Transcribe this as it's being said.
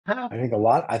Huh? I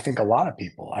think a lot of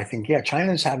people. I think, yeah,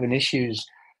 China's having issues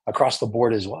across the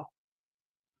board as well.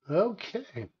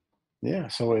 Okay. Yeah,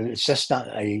 so it's just not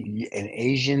an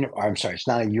Asian, or I'm sorry, it's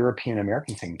not a European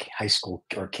American thing. High school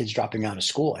or kids dropping out of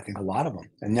school. I think a lot of them,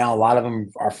 and now a lot of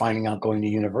them are finding out going to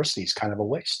university is kind of a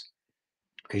waste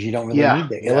because you don't really Yeah, need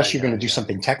that yeah, unless you're going yeah, to do yeah,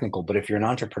 something technical. But if you're an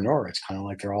entrepreneur, it's kind of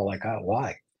like they're all like, "Oh,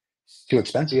 why? It's too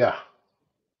expensive." yeah,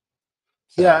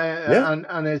 yeah, So yeah,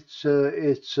 and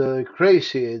it's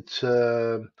crazy. It's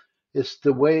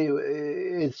the way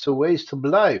it's a waste of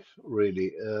life,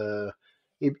 really.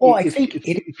 well, I think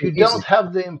it If you it is don't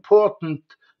have the important,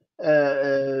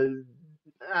 uh,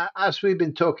 as we've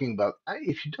been talking about,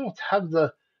 if you don't have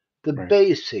the right,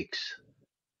 basics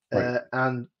right.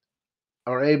 and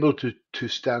are able to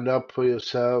stand up for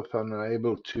yourself and are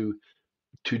able to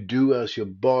do as your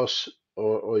boss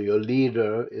or your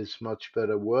leader is much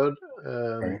better word.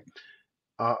 Um, Right.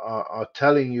 are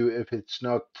telling you if it's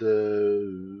not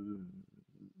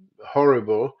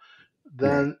horrible, Right.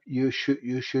 then you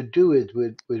should do it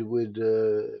with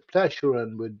pleasure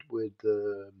and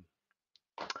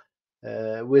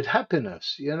with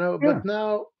happiness, you know. Yeah. But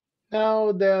now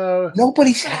they're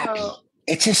Nobody's uh, happy.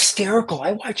 It's hysterical.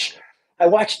 I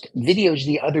watched videos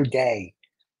the other day.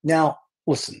 Now,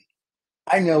 listen,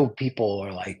 I know people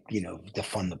are like,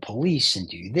 defund the police and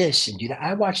do this and do that.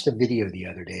 I watched a video the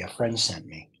other day a friend sent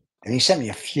me, and he sent me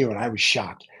a few, and I was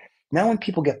shocked. Now, when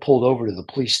people get pulled over to the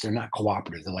police, they're not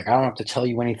cooperative. They're like, I don't have to tell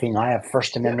you anything. I have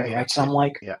First yeah, Amendment yeah, rights. And yeah, I'm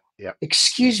like, yeah, yeah.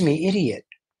 excuse me, idiot.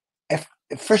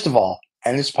 First of all,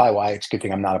 and this is probably why it's a good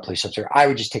thing I'm not a police officer, I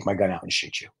would just take my gun out and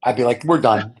shoot you. I'd be like, we're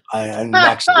done. And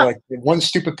next, like one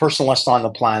stupid person less on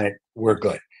the planet, we're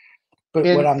good. But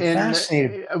what I'm in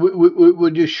fascinated,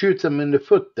 would you shoot them in the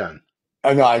foot then?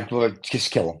 oh no, I would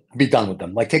just kill them, be done with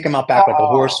them. Like take them out back like a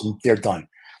horse, Oh, and they're done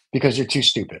because they're too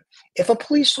stupid. If a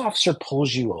police officer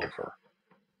pulls you over,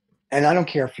 and I don't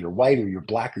care if you're white or you're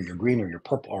black or you're green or you're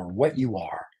purple or what you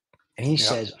are, and he yeah,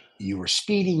 says you were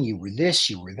speeding, you were this,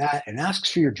 you were that, and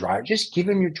asks for your driver, just give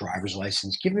him your driver's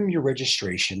license, give him your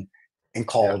registration, and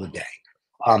yeah, call it a day.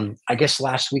 I guess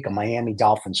last week a Miami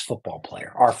Dolphins football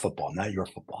player, our football, not your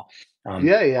football,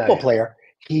 yeah, yeah, football yeah. player,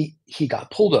 he got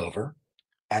pulled over,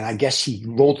 and I guess he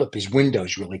rolled up his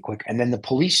windows really quick, and then the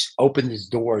police opened his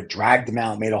door, dragged him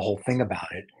out, made a whole thing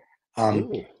about it.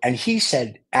 Oh, And he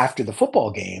said after the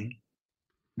football game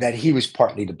that he was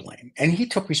partly to blame, and he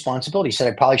took responsibility. He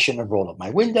said I probably shouldn't have rolled up my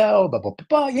window, blah blah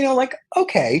blah. Blah. Like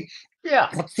okay, yeah,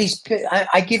 what's these?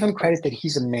 I give him credit that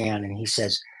he's a man, and he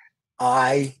says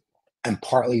I am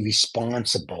partly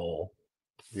responsible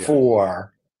yeah.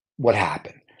 for what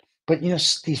happened. But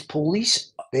these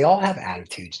police, they all have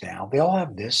attitudes now. They all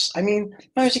have this. I mean,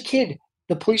 when I was a kid,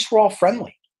 the police were all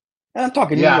friendly. And I'm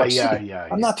talking New Yeah, York yeah, City. yeah,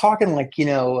 I'm yeah. not talking like,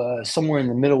 somewhere in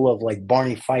the middle of like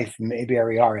Barney Fife, maybe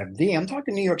RFD. I'm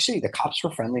talking New York City. The cops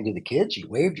were friendly to the kids. You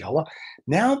waved, you hello.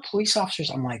 Now, police officers,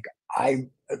 I'm like,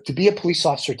 to be a police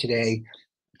officer today,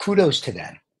 kudos to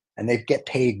them. And they get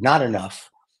paid not enough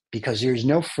because there's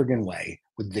no friggin' way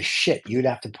with the shit you'd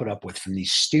have to put up with from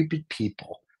these stupid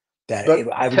people that But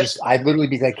I'd literally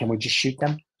be like, can we just shoot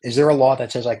them? Is there a law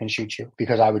that says I can shoot you?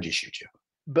 Because I would just shoot you.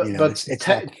 It's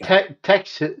that pathetic.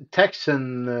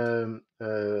 Texan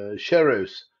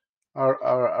sheriffs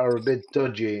are a bit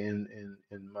dodgy in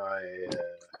my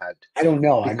head I don't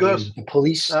know. I because mean, the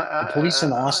police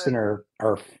in Austin are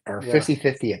yeah.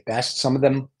 50-50 at best. Some of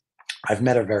them I've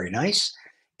met are very nice,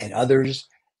 and others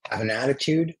have an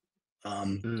attitude. I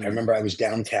Mm. remember I was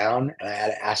downtown and I had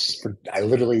to ask for.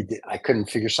 I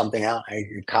couldn't figure something out.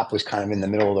 The cop was kind of in the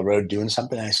middle of the road doing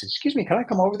something. I said, "Excuse me, can I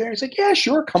come over there?" He's like, "Yeah,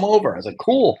 sure, come over." I was like,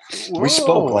 "Cool." We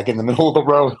spoke like Whoa. in the middle of the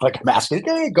road, like I'm asking,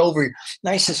 "Hey, go over."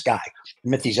 Nicest guy. I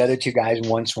met these other two guys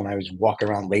once when I was walking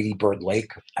around Lady Bird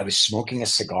Lake. I was smoking a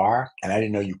cigar and I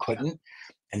didn't know you couldn't.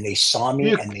 And they saw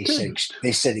me You and they said,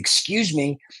 couldn't. "Excuse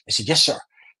me." I said, "Yes, sir."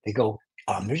 They go,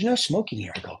 "There's no smoking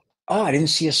here." I go, "Oh, I didn't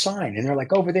see a sign." And they're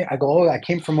like, "Over there." I go, "Oh, I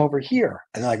came from over here."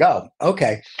 And they're like, "Oh,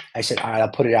 okay." I said, "All right, I'll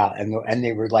put it out." And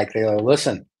they were,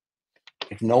 "Listen,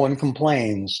 if no one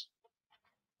complains,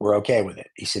 we're okay with it."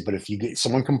 He said, "But if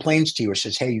someone complains to you or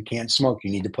says, hey, you can't smoke,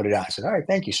 you need to put it out." I said, "All right,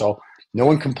 thank you." So no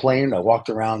one complained. I walked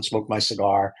around, smoked my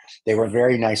cigar. They were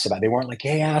very nice about it. They weren't like,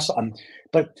 "Hey, asshole."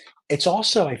 But it's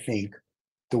also, I think,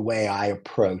 the way I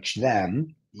approach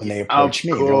them when they approach Of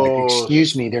me. They're like,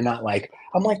 "Excuse course. me." They're not like,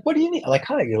 I'm like, "What do you need?" Like,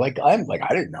 hi. You're like, I'm like,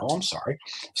 "I didn't know. I'm sorry."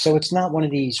 So it's not one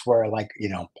of these where like,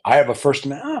 I have a First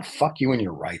Amendment. Fuck you and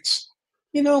your rights.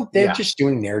 They're Yeah, just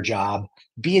doing their job.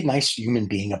 Be a nice human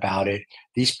being about it.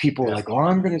 These people are yeah, like, "Oh,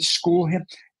 I'm going to school him."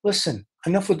 Listen,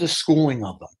 enough with the schooling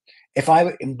of them.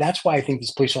 and that's why I think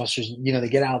these police officers, they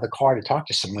get out of the car to talk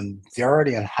to someone, they're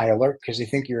already on high alert because they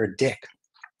think you're a dick.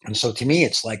 And so to me,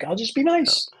 it's like, I'll just be Yeah.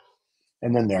 nice.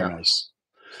 And then they're Yeah. nice.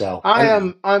 So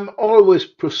anyhow, I'm always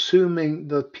presuming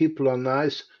that people are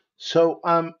nice, so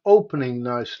I'm opening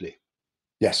nicely.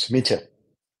 yes, me too.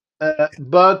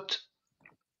 But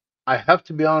I have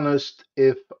to be honest,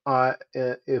 if a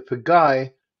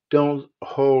guy don't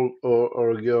hold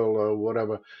or a girl or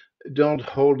whatever don't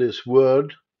hold his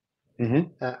word, Hmm.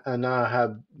 and I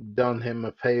have done him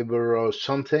a favor or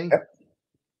something, Yep,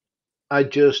 I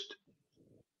just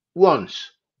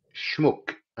once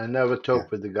schmuck. I never yeah,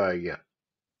 talk with the guy again.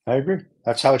 I agree.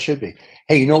 That's how it should be.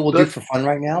 Hey, you know what we'll do But for fun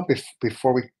right now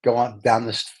before we go on down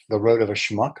the road of a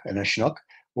schmuck and a schnook?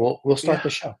 We'll start yeah. the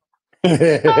show.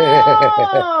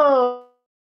 Oh!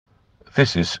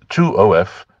 This is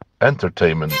 2OF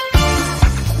Entertainment.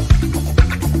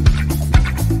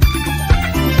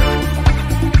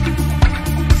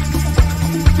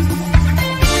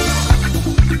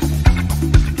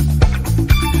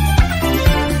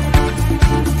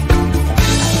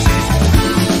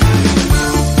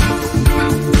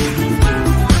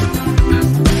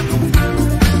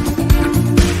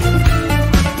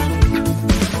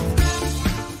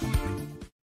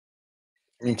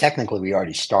 I mean, technically, we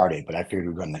already started, but I figured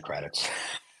we'd run the credits.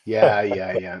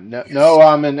 Yeah. No, no,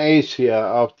 I'm in Asia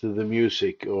after the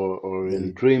music, or in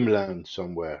Yeah. dreamland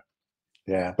somewhere.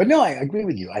 Yeah, but no, I agree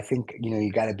with you. I think,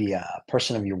 you got to be a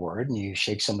person of your word and you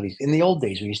shake somebody's. In the old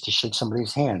days, we used to shake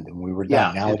somebody's hand and we were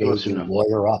done. Yeah, it Nowadays, was you enough.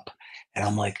 lawyer up. And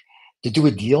I'm like, to do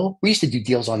a deal, we used to do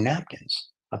deals on napkins,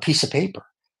 a piece of paper,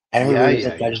 and everybody was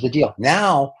like, that Yeah. is the deal.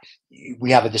 Now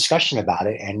we have a discussion about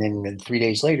it. And then 3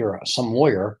 days later, some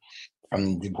lawyer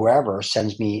from whoever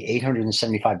sends me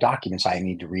 875 documents I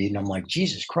need to read. And I'm like,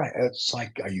 Jesus Christ. It's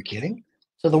like, are you kidding?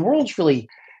 So the world's really,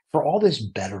 for all this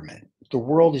betterment, the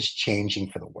world is changing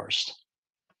for the worst.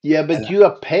 Yeah, And but you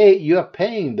are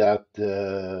paying that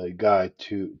guy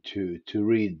to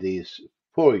read these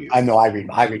for you. I know I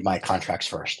read my contracts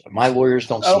first. My lawyers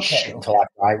don't see Okay, shit until okay.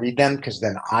 after I read them because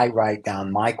then I write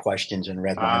down my questions and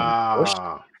redline them first.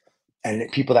 Ah, And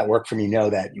people that work for me know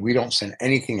that we don't send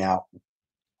anything out.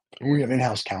 We have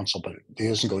in-house counsel, but it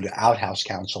doesn't go to outhouse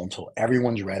counsel until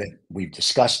everyone's read it. We've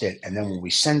discussed it, and then when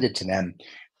we send it to them,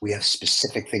 we have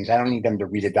specific things. I don't need them to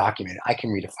read a document. I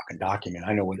can read a fucking document.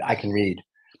 I know what I can read.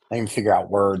 I can figure out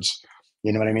words.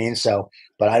 You know what I mean? So,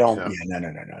 but I don't. yeah. Yeah,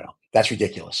 no. That's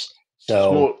ridiculous.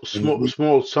 So,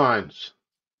 Small signs.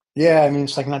 yeah, I mean,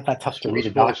 it's like not that tough to read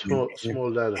a document. Small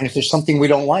And if letters. there's something we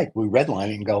don't like, we redline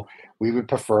it and go, we would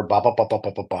prefer blah, blah, blah, blah,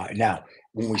 blah, blah, blah. Now,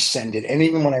 when we send it, and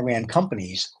even when I ran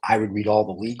companies, I would read all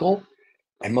the legal,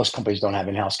 and most companies don't have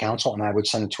in-house counsel, and I would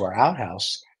send it to our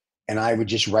outhouse, and I would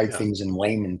just write Yeah, things in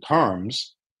layman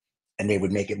terms, and they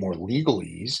would make it more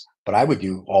legalese, but I would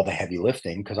do all the heavy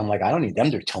lifting because I'm like, I don't need them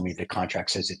to tell me the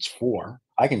contract says it's for.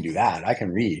 I can do that. I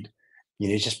can read.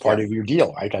 It's just part yeah. of your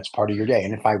deal, right? That's part of your day.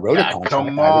 And if I wrote a Yeah, contract,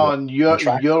 come I would write on. a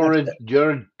contract. That's it.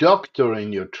 You're a doctor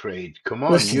in your trade. Come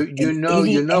on. Listen, You know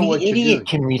any what you're idiot doing.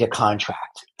 can read a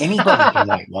contract. Anybody can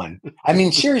write one. I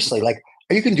mean, seriously, like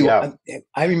you can do. Yeah.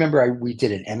 I remember we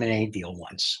did an M&A deal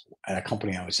once at a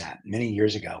company I was at many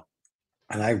years ago,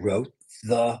 and I wrote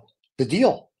the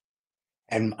deal.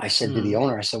 And I said to the Mm,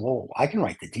 owner, I said, "Well, I can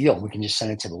write the deal. We can just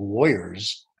send it to the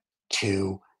lawyers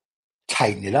to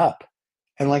tighten it up."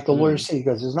 And like the lawyer mm. said, he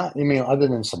goes, "There's not, I mean, other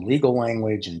than some legal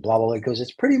language and blah, blah, blah." He goes,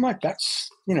 "It's pretty much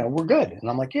we're good." And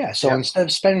I'm like, "Yeah." So Yeah, instead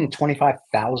of spending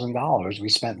 $25,000, we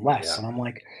spent less. yeah. And I'm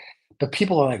like, but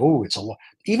people are like, "Oh, it's a lot."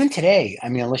 Even today, I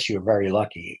mean, unless you're very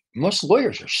lucky, most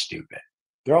lawyers are stupid.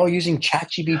 They're all using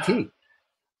ChatGPT.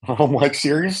 I'm like,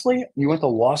 seriously? You went to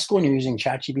law school and you're using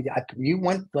ChatGPT? You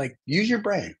went like use your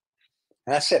brain.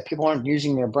 And that's it. People aren't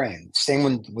using their brain. Same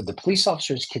with the police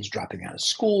officers, kids dropping out of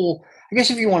school. I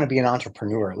guess if you want to be an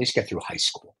entrepreneur, at least get through high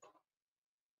school,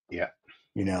 Yeah.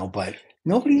 but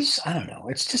nobody's, I don't know.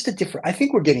 It's just a different, I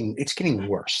think it's getting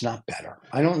worse, not better.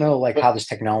 I don't know like how But this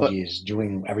but technology is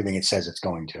doing everything it says it's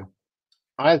going to.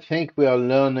 I think we are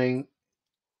learning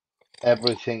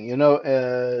everything.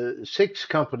 Six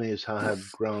companies I have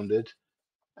grounded,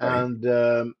 Right.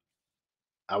 and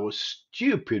I was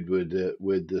stupid with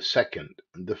the second.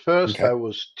 The first, Okay. I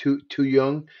was too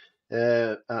young,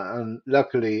 and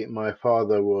luckily my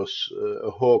father was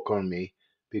a hawk on me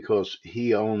because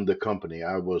he owned the company.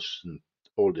 I wasn't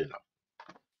old enough.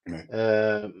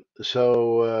 Right.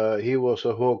 So he was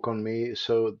a hawk on me.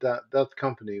 So that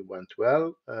company went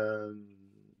well.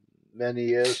 Many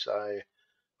years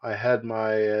I had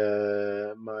my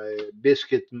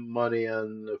biscuit money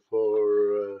and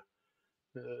for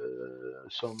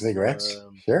some Cigarettes,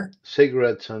 sure.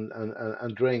 cigarettes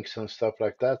and drinks and stuff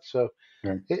like that. So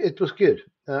Right. it was good.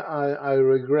 I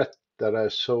regret that I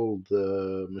sold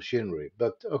the machinery,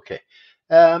 but okay.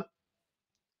 Um,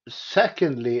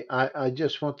 Secondly, I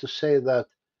just want to say that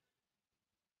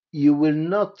you will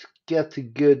not get a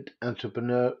good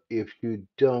entrepreneur if you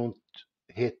don't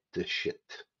hit the shit.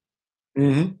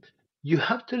 Mm-hmm. You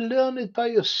have to learn it by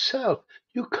yourself.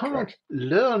 You can't Correct.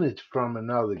 learn it from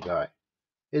another guy.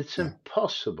 It's Yeah.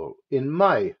 impossible in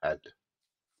my head.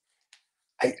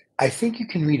 I think you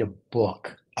can read a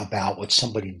book about what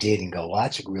somebody did and go, well,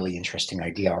 that's a really interesting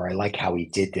idea, or I like how he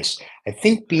did this. I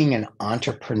think being an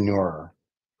entrepreneur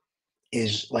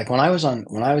is like when I was an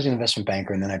investment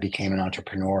banker and then I became an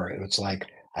entrepreneur, it was like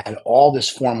I had all this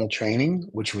formal training,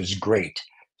 which was great.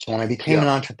 So when I became Yeah. an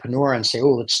entrepreneur and say,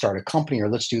 oh, let's start a company or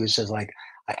let's do this, as like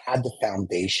I had the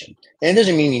foundation. And it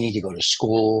doesn't mean you need to go to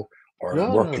school or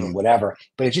No, work no, in no. whatever,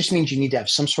 but it just means you need to have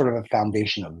some sort of a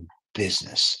foundation of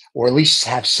business, or at least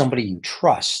have somebody you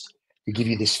trust to give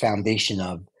you this foundation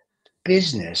of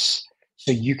business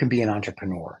so you can be an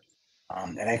entrepreneur.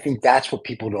 And I think that's what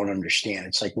people don't understand.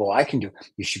 It's like, well, I can do,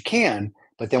 yes, you can.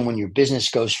 But then when your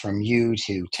business goes from you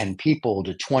to 10 people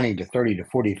to 20 to 30 to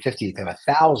 40 to 50 to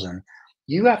 1,000,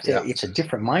 you have to, Yeah. it's a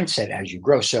different mindset as you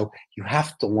grow. So you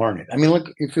have to learn it. I mean, look,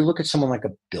 if you look at someone like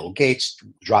a Bill Gates,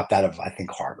 dropped out of, I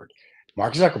think, Harvard,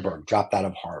 Mark Zuckerberg dropped out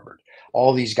of Harvard,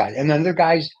 all these guys. And then their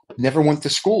guys never went to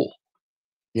school.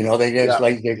 You know, they just Yeah.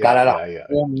 like they got Yeah. out of Yeah. Yeah. high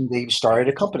school and they started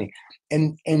a company,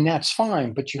 and that's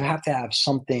fine. But you have to have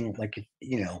something like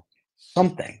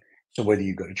something. So whether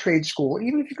you go to trade school,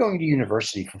 even if you're going to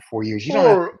university for 4 years, you don't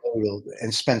have to Or go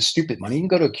and spend stupid money. You can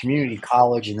go to a community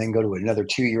college and then go to another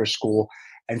 2 year school,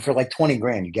 and for like 20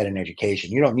 grand, you get an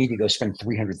education. You don't need to go spend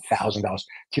 $300,000.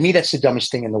 To me, that's the dumbest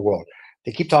thing in the world.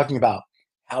 They keep talking about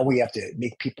how we have to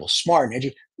make people smart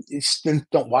and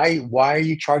why are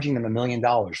you charging them $1 million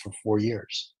for 4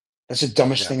 years? That's the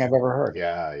dumbest yeah. thing I've ever heard.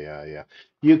 Yeah. Yeah. Yeah.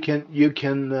 You can.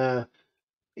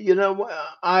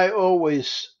 I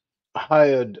always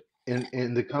hired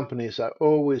in the companies. I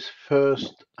always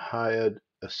first hired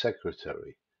a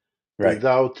secretary Right.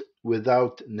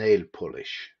 without nail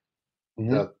polish. Hmm.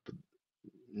 That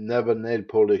never nail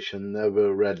polish and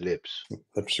never red lips.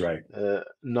 That's right.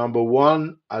 Number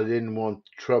one, I didn't want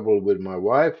trouble with my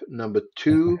wife. Number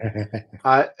two,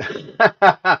 I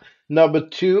number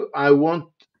two, I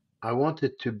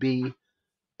wanted to be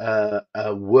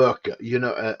a worker,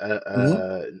 Hmm.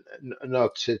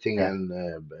 not sitting Yeah. and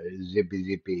zippy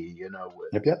zippy.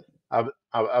 Yep. Yep.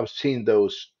 I've seen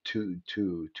those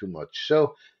too much.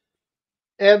 So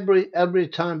every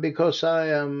time, because I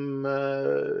am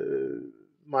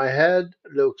my head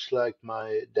looks like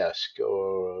my desk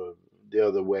or the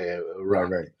other way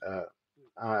Right. around. Right.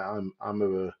 I'm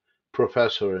a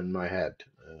professor in my head.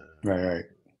 Right. Right.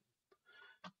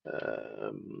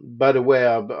 By the way,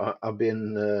 I've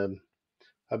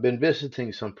been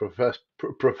visiting some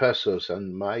professors,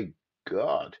 and my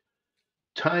God,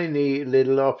 tiny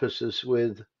little offices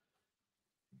with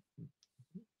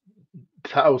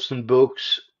 1,000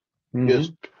 books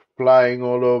just Hmm. flying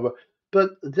all over.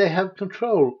 But they have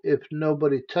control if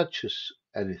nobody touches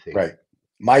anything. Right.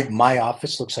 My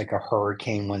office looks like a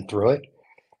hurricane went through it,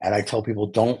 and I tell people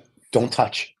don't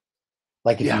touch.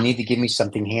 Like if you Yeah, need to give me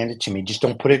something, hand it to me. Just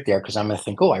don't put it there because I'm gonna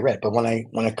think, oh, I read. But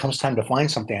when it comes time to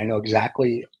find something, I know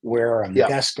exactly where on the yeah.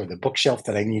 desk or the bookshelf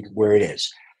that I need where it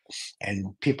is.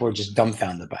 And people are just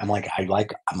dumbfounded. But I'm like,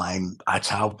 that's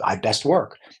how I best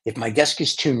work. If my desk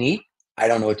is too neat, I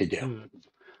don't know what to do. Hmm.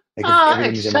 Like if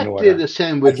everything's in Exactly order, the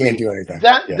same I with can't me. do anything.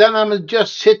 Then Yeah, then I'm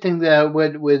just sitting there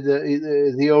with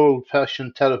the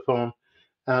old-fashioned telephone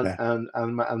yeah,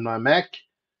 and my Mac,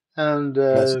 and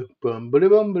that's boom,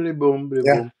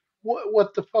 yeah, boom.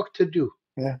 What the fuck to do?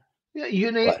 yeah.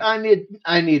 Yeah, But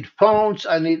I need phones.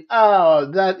 I need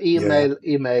that yeah,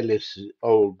 email is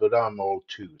old, but I'm old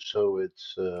too. So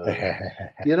it's yeah.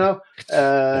 you know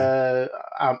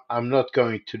I'm not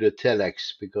going to the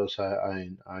telex because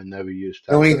I never used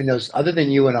No that. one But even knows, other than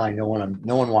you and I. No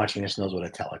one watching this knows what a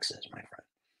telex is, my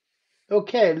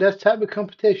okay, let's have a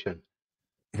competition.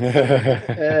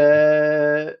 friend.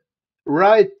 Uh,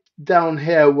 write down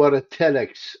here what a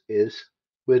telex is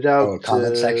Oh, a without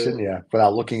comment section, yeah.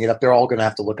 Without looking it up, they're all going to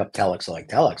have to look up telex. Like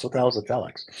telex, what the hell is a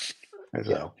telex? yeah,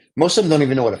 So most of them don't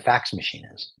even know what a fax machine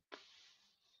is.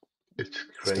 it's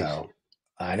crazy. So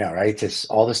I know, right? Just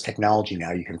all this technology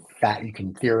now. You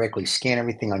can theoretically scan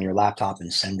everything on your laptop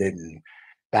and send it. And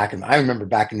I remember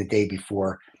back in the day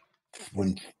before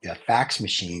when the fax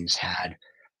machines had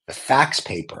the fax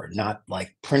paper, not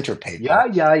like printer paper. Yeah,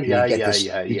 yeah, And yeah, you get yeah, this,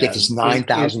 yeah, you get yeah. this In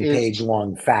 9,000 page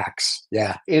long fax.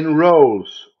 Yeah. in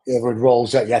rolls. It would roll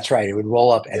up. That's right. It would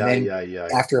roll up. And Yeah, then yeah, yeah.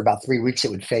 after about 3 weeks,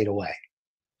 it would fade away.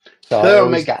 So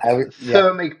Thermic yeah,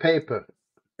 thermic paper.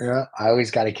 yeah, I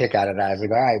always got a kick out of that. I was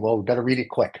like, all right, well, we better read it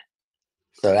quick.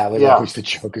 So that was Yeah. always the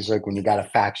joke, is like, when you got a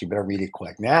fax, you better read it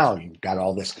quick. Now you've got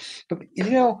all this. But,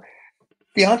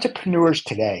 the entrepreneurs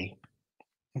today,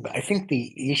 I think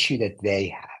the issue that they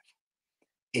have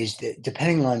is that,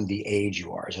 depending on the age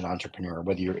you are as an entrepreneur,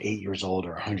 whether you're 8 years old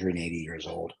or 180 years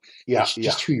old, Yeah, it's yeah,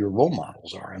 just who your role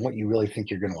models are and what you really think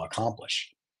you're going to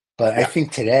accomplish. But I yeah.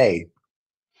 think today,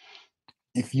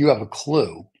 if you have a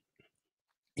clue,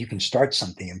 you can start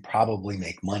something and probably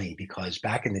make money, because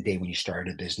back in the day when you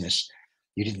started a business,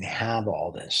 you didn't have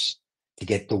all this to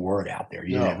get the word out there.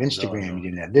 You didn't have No, no, Instagram, you no.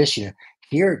 didn't have this.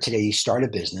 Here today, you start a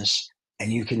business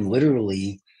and you can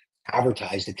literally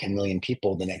advertise to 10 million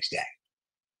people the next day.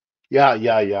 Yeah,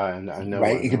 yeah, yeah. I know,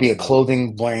 Right? I It could know, be I a know.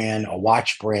 clothing brand, a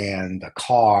watch brand, a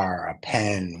car, a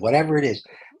pen, whatever it is.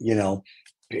 You know,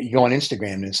 you go on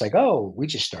Instagram and it's like, oh, we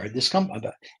just started this company,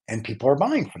 and people are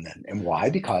buying from them. And why?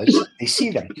 Because they see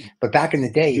them. But back in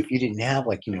the day, You, if you didn't have,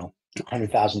 like,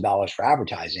 $100,000 for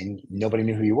advertising, nobody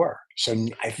knew who you were. So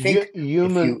I think if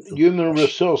you, human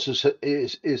resources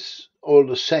is all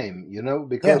the same, yeah,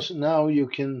 because now you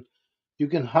can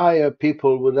hire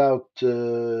people without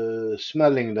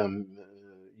smelling them,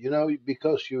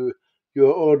 because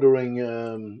you're ordering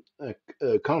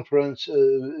a conference,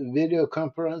 video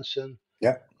conference, and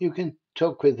yeah. you can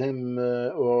talk with him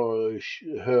or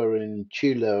her in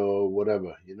Chile or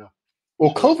whatever,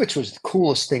 Well, So COVID was the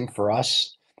coolest thing for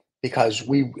us, because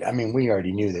I mean, we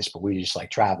already knew this, but we just like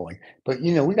traveling. But,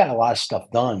 we got a lot of stuff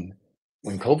done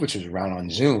when COVID was around on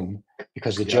Zoom,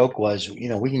 because the yeah, joke was, we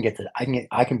can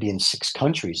I can be in 6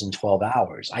 countries in 12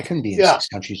 hours. I can be in yeah, 6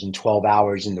 countries in 12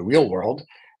 hours in the real world.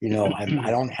 I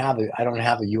don't have a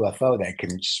UFO that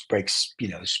can just break,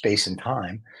 space and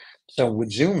time. So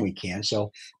with Zoom, we can.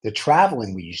 So the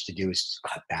traveling we used to do is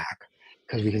cut back,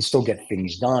 because we can still get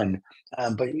things done.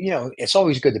 But it's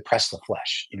always good to press the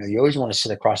flesh. You always want to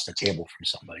sit across the table from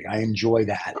somebody. I enjoy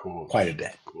that of course, quite a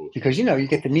bit, of course, because you of get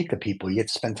course. to meet the people, you get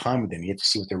to spend time with them, you get to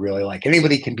see what they're really like.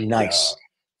 Anybody can be Yeah, nice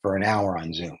for an hour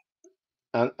on Zoom.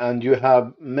 and you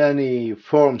have many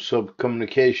forms of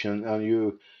communication, and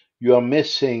you're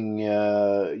missing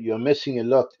a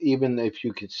lot. Even if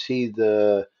you could see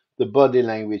the body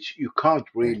language, you can't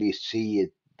Right, really see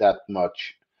it that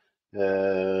much.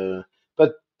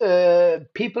 But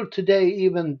people today,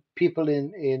 even people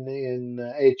in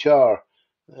HR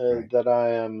right. that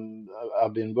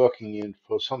I've been working in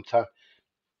for some time,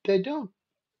 they don't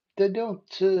they don't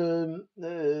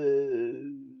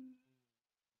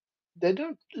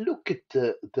look at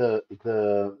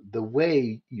the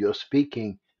way you're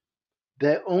speaking.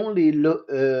 They're only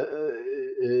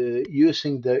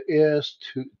using their ears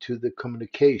to the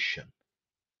communication.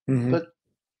 Hmm. But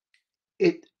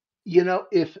it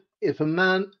if a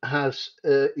man has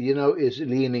is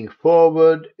leaning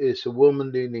forward, is a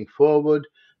woman leaning forward,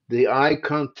 the eye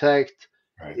contact,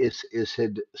 Right, is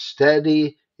it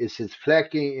steady, is it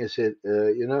flecking, is it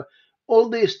all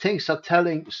these things are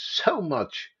telling so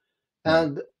much. right.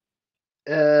 And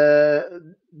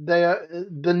they are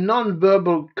the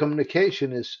non-verbal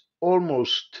communication is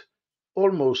almost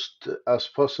as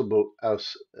possible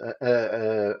as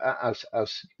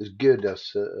good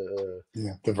as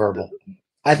Yeah, the the verbal.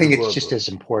 I the think it's just verbal. as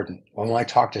important. When I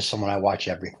talk to someone, I watch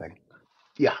everything.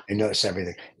 Yeah, I notice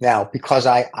everything. Now, because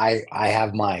I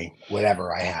have my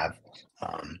whatever I have,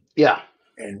 um, yeah,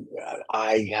 and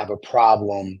I have a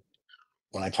problem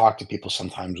when I talk to people,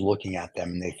 sometimes looking at them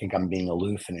and they think I'm being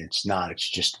aloof, and it's not. It's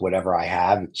just whatever I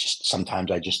have. It's just, sometimes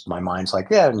my mind's like,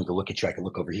 yeah, I need to look at you. I can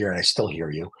look over here and I still hear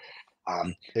you. yeah,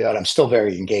 But I'm still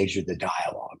very engaged with the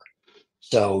dialogue.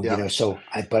 So, yeah,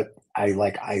 but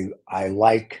I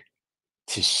like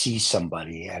to see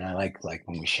somebody, and I like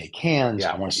when we shake hands, I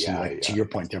yeah, want to see, yeah, like, to yeah, your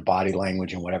point, their body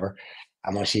language and whatever. I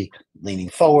want to see leaning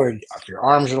forward, if your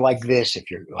arms are like this,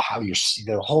 if you're how you're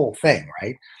the whole thing,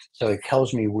 right? So it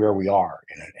tells me where we are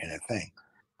in a thing.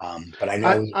 But I I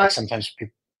know, like, I sometimes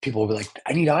people will be like,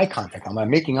 I need eye contact. I'm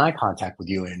making eye contact with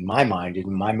you, and in my mind,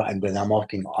 then I'm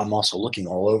also looking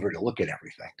all over to look at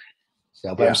everything.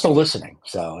 So, but I'm yeah. still listening.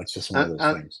 So it's just one of those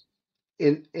And things.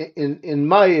 in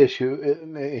my issue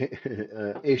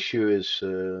is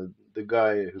the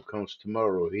guy who comes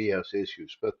tomorrow. He has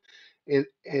issues, but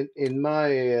in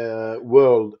my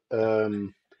world,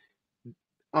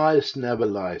 eyes never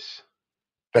lies.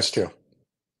 That's true.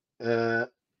 uh,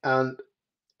 and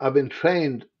I've been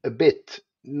trained a bit,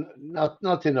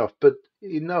 not enough, but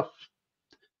enough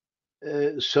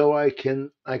so I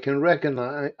can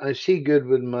recognize. I see good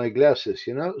with my glasses,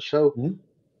 you know. So Mhm.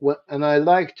 and I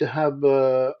like to have.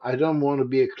 I don't want to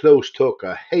be a close talker.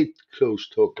 I hate close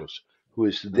talkers who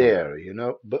is Right. there, you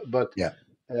know. But Yeah.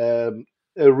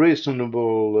 a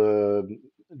reasonable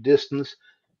distance,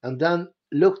 and then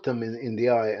look them in the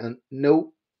eye, and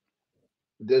no,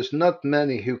 there's not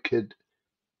many who could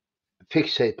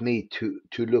fixate me to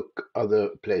look other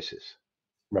places.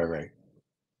 Right. Right.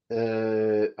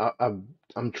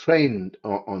 I'm trained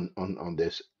on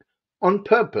this on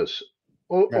purpose,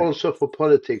 Right. also for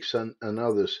politics and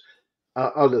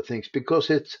other things, because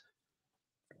it's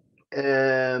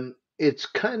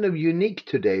kind of unique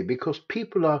today because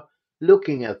people are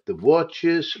looking at the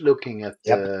watches, looking at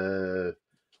Yep.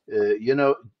 you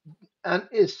know, and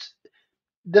it's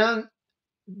then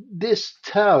this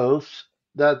tells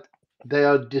that they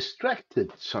are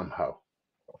distracted somehow.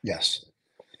 Yes.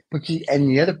 But and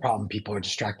the other problem, people are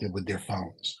distracted with their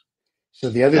phones. So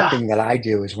the other Yeah. thing that I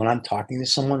do is when I'm talking to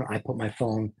someone, I put my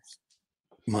phone,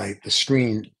 the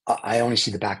screen, I only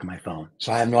see the back of my phone.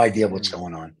 So I have no idea what's Mm.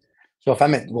 going on. So if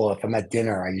I'm at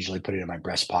dinner, I usually put it in my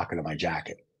breast pocket of my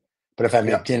jacket. But if I'm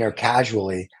Yeah. at dinner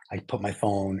casually, I put my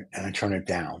phone and I turn it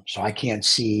down. So I can't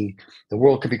see, the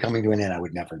world could be coming to an end. I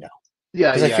would never know.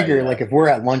 Yeah. Because I Yeah. figure, Yeah. like, if we're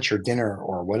at lunch or dinner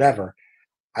or whatever,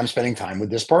 I'm spending time with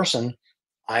this person.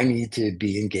 I need to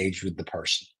be engaged with the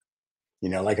person.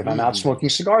 Like if I'm out Hmm. smoking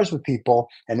cigars with people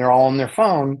and they're all on their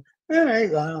phone, all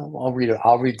right, I'll read it.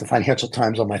 I'll read the Financial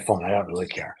Times on my phone. I don't really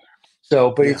care.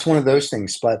 So, but Yeah. it's one of those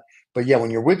things. But yeah,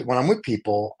 when I'm with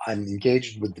people, I'm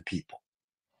engaged with the people.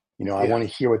 I Yeah. want to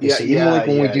hear what they Yeah. say. Even Yeah. like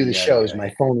when we Yeah. do the Yeah. shows, Yeah. my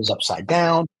phone is upside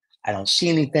down. I don't see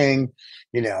anything,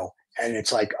 and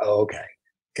it's like, oh, okay.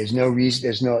 There's no reason.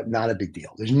 There's not a big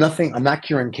deal. There's nothing. I'm not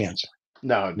curing cancer.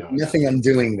 No. There's No. No. nothing I'm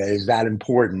doing that is that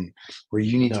important where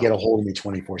you need to get No. a hold of me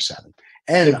 24/7.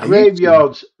 The And I used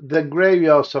to,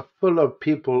 graveyards are full of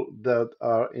people that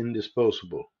are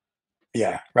indisposable.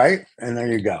 yeah, right. And there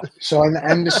you go. So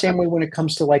I'm the same way when it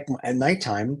comes to like at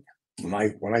nighttime.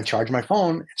 When I charge my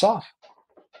phone, it's off.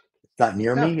 It's not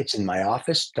near Yeah. me. It's in my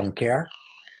office. Don't care.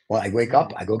 When I wake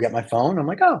up, Mhm. I go get my phone. I'm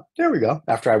like, oh, there we go.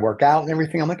 After I work out and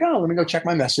everything, I'm like, oh, let me go check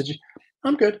my message.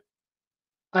 I'm good.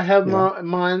 I have You know.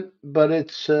 mine, but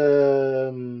it's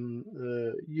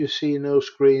you see no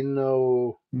screen,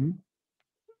 no, Mhm.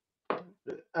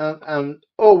 and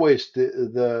always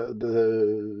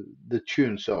the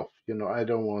tunes off. You know, I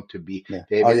don't want to be Yeah.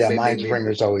 Oh David. yeah, mine's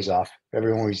ringer's always off.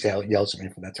 Everyone always yells at me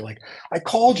for that. They're like, I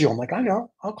called you. I'm like, I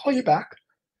know. I'll call you back.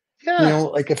 Yeah,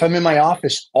 Like if I'm in my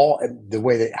office, all the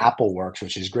way that Apple works,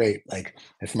 which is great. Like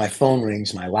if my phone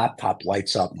rings, my laptop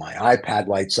lights up, my iPad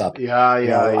lights up. yeah,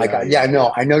 yeah, Like yeah, yeah, yeah, yeah.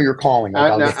 I know you're calling.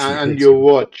 Like I'll get to you. And your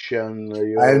watch and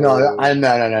I know. your I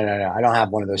no no no no no. I don't have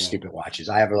one of those yeah. stupid watches.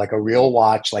 I have like a real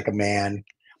watch, like a man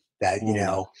that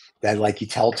Mm, that like you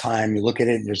tell time. You look at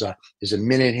it, and there's a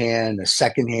minute hand, a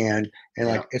second hand, and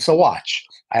yeah, like it's a watch.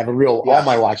 I have a real. All yeah.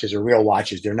 my watches are real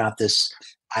watches. They're not this.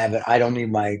 I don't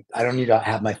need I don't need to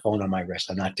have my phone on my wrist.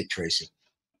 I'm not Dick Tracy.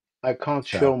 I can't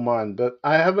So, show mine, but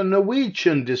I have a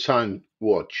Norwegian design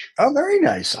watch. oh, very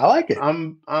nice. I like it.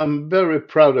 I'm very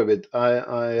proud of it.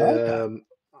 Okay.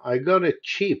 I got it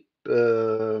cheap,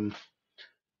 new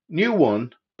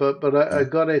one, but I Yeah.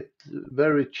 got it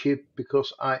very cheap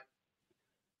because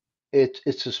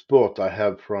it's a sport I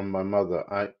have from my mother.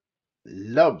 I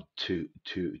love to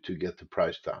get the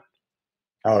price down.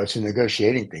 Oh, it's a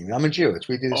negotiating thing. I'm a Jew.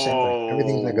 We do the same thing.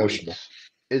 Everything's Oh, negotiable.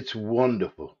 it's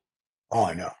wonderful. Oh,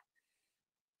 I know.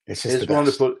 It's just the It's best.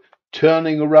 wonderful.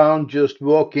 Turning around, just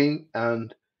walking,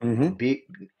 and Hmm. be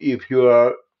if you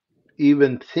are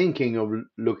even thinking of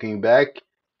looking back,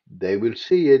 they will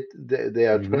see it. They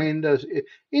are Hmm. trained as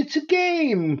it's a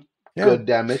game. Yeah. God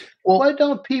damn it! Why Well,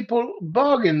 don't people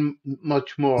bargain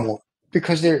much more? well,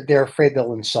 because they're afraid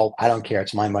they'll insult. I don't care.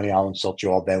 It's my money. I'll insult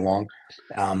you all day long.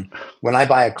 When I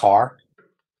buy a car,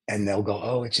 and they'll go,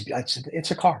 "Oh, it's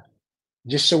a car."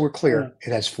 Just so we're clear, Mm,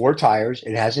 it has four tires.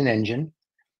 It has an engine.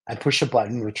 I push a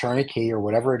button, return a key or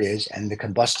whatever it is, and the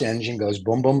combustion engine goes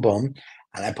boom, boom, boom.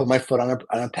 And I put my foot on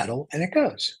a pedal and it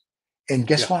goes. And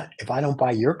guess yeah, what? If I don't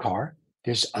buy your car,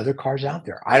 there's other cars out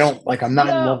there. I don't like, I'm not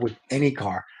in yeah, love with any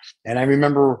car. And I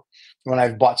remember when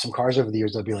I've bought some cars over the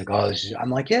years, they'll be like, oh, I'm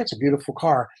like, yeah, it's a beautiful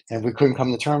car. And if we couldn't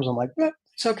come to terms, I'm like, yeah,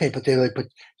 it's okay. But they're like, but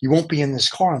you won't be in this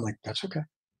car. I'm like, that's okay.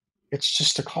 It's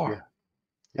just a car.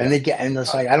 yeah, And yeah, and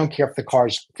it's like, I don't care if the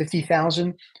car's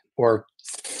 50,000 or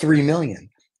 3 million.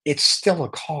 It's still a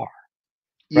car,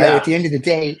 right? At yeah. the end of the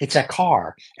day, it's a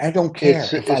car. I don't care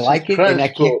if I It's a like it and I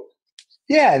can't. transport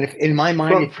Yeah, and if in my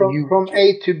mind, from if you,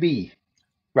 A to B.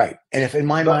 Right. And if in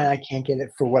my But mind I can't get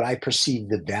it for what I perceive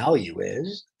the value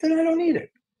is, then I don't need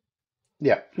it.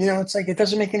 yeah, It's like it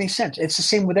doesn't make any sense. It's the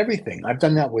same with everything. I've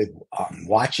done that with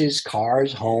watches,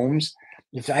 cars, homes.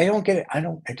 If I don't get it, I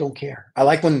don't care. I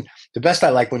like when the best I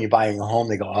like when you're buying a home,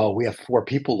 they go, "Oh, we have 4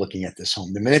 people looking at this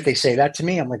home." The minute they say that to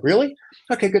me, I'm like, "Really?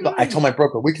 Okay, good." I told my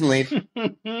broker we can leave,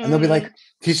 and they'll be like,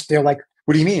 they're like,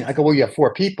 "What do you mean?" I go, "Well, you have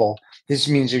 4 people. This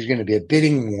means there's going to be a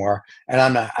bidding war, and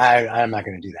I'm not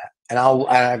going to do that." And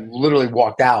I literally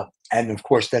walked out, and of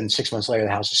course, then 6 months later,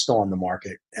 the house is still on the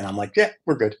market, and I'm like, "Yeah,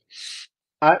 we're good."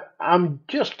 I'm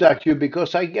just like you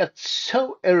because I get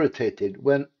so irritated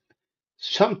when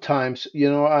sometimes,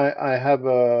 I have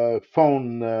a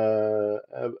phone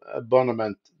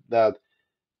abonnement that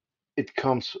it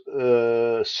comes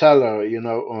seller, I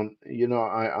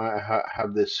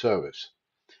have this service.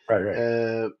 Right, right.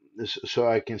 Uh, so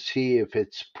I can see if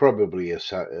it's probably a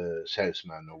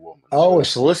salesman or woman. Oh, a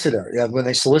solicitor. Yeah, when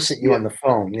they solicit you Yeah, on the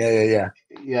phone. Yeah, yeah, yeah.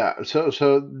 yeah.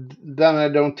 So then I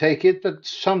don't take it, but Right,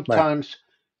 sometimes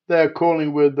they're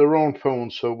calling with their own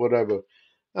phones or whatever.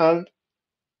 And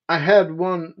I had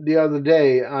one the other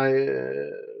day.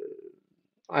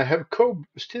 I have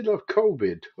still have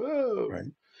COVID. Whoa. right.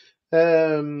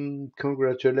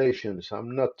 Congratulations.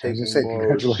 I'm not I was gonna taking say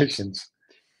congratulations.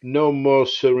 no more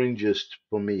syringes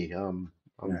for me. I'm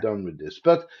Yeah, done with this.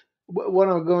 But what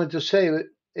I'm going to say,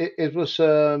 it was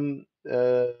young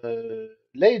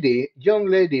lady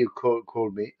who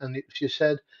called me, and she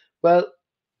said, "Well,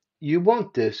 you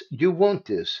want this,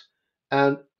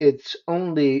 and it's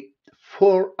only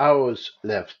 4 hours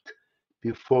left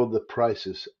before the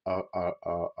prices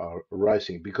are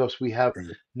rising because right,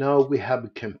 we have a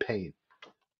campaign.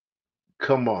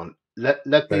 Come on, let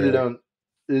me right, learn.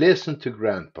 Listen to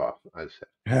Grandpa," I said.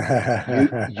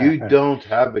 You right. don't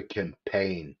have a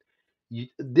campaign.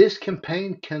 This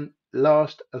campaign can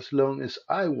last as long as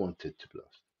I want it to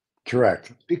last.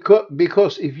 Correct.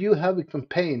 Because if you have a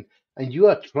campaign and you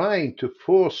are trying to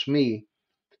force me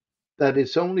that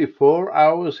it's only 4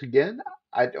 hours again,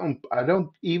 I don't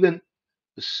even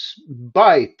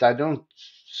bite.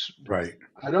 Right.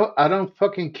 I don't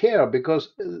fucking care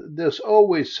because there's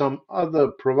always some other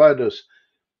providers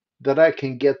that I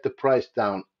can get the price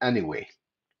down anyway.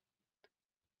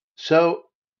 So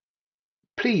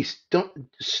please don't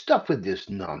stop with this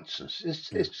nonsense.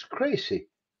 Yeah. It's crazy.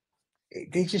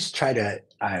 They just try to.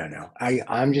 I don't know.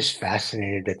 I'm just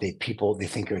fascinated that they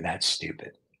think they're that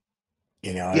stupid.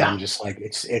 And Yeah, I'm just like,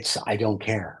 it's. I don't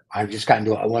care. I've just gotten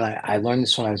to when I learned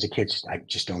this when I was a kid. I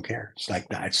just don't care. It's like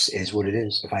that's is what it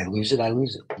is. If I lose it, I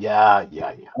lose it. yeah,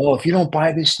 yeah, yeah, Oh, if you don't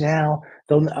buy this now,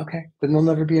 okay, then there'll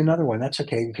never be another one. That's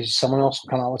okay because someone else will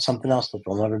come out with something else, but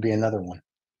there'll never be another one.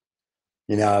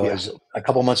 It yeah. was a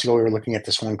couple months ago. We were looking at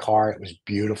this one car. It was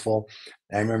beautiful.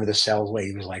 And I remember the sales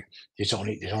lady was like, "There's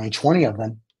only 20 of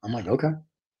them." I'm like, "Okay."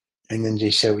 And then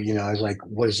they said, I was like,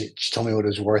 "What is it?" She told me what it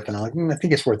was worth, and I'm like, "I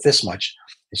think it's worth this much."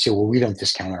 They said, "Well, we don't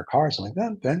discount our cars." I'm like,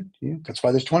 "Then that's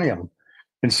why there's 20 of them."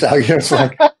 And so it's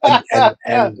like, and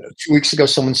 2 weeks ago,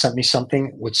 someone sent me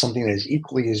something with something that is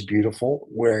equally as beautiful,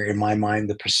 where in my mind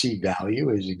the perceived value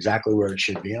is exactly where it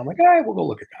should be. And I'm like, "All right, we'll go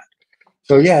look at that."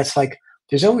 So yeah, it's like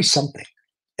there's always something,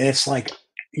 and it's like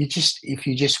if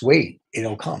you just wait,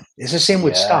 it'll come. It's the same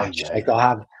with Yeah, scotch. yeah, Like yeah. they'll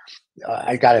have.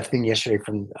 I got a thing yesterday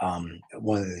from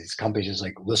one of these companies. Is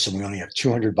like, "Listen, we only have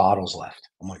 200 bottles left."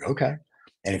 I'm like, "Okay."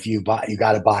 And if you buy, you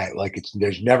got to buy it. Like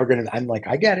there's never gonna. I'm like,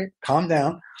 I get it. Calm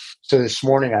down. So this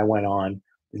morning I went on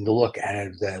and to look at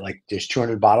it. Like there's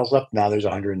 200 bottles left. Now there's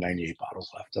 198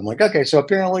 bottles left. I'm like, okay. So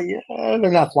apparently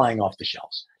they're not flying off the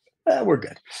shelves. We're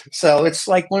good. So it's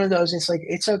like one of those. It's like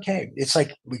it's okay. It's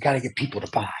like we got to get people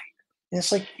to buy. And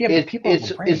it's like, yeah, but people have a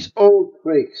It's brain. old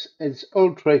tricks. It's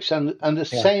old tricks, and the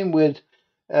Yeah. same with.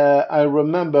 I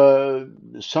remember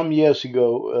some years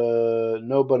ago.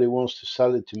 Nobody wants to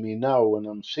sell it to me now when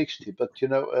I'm 60. But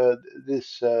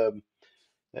this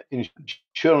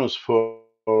insurance for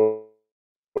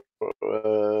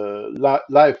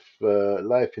life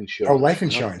Oh, insurance. life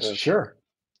insurance. Sure.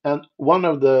 And one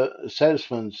of the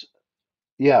salesmen.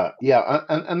 Yeah, yeah,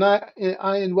 and I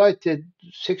invited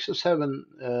 6 or 7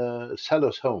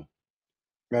 sellers home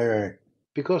Right, right,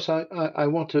 because I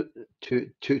want to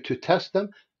test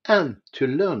them and to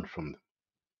learn from them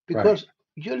right. because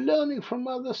you're learning from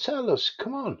other sellers.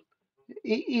 Come on,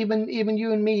 even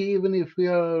you and me, even if we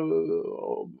are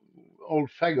old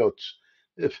faggots,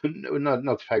 if no,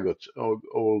 not faggots, old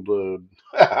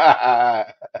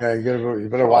Yeah, you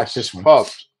better watch this one.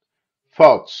 farts,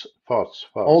 farts.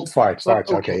 Old farts, Well, farts.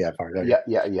 Okay, okay. yeah, farts. Okay.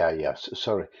 Yeah.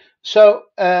 Sorry. So,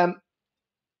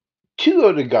 two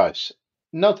of the guys,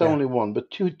 not Yeah, only one,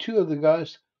 but two of the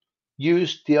guys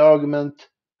used the argument.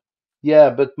 Yeah,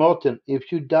 but Martin,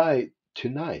 if you die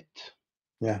tonight,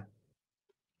 Yeah.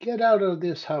 get out of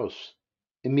this house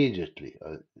immediately.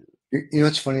 You know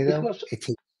what's funny It though? was,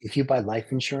 If you buy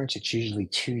life insurance, it's usually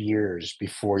 2 years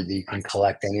before you can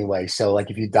collect anyway. So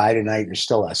like if you die tonight, you're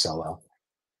still SOL.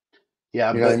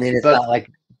 yeah, You know what I mean? It's not like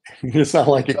it's not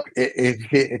like but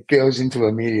it goes into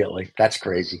immediately. That's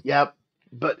crazy. yeah,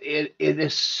 but it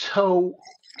is so.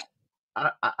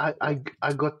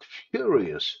 I got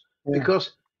furious Yeah.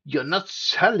 because you're not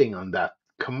selling on that.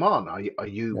 Come on,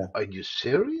 Yeah. are you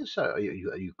serious? Are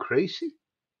you crazy?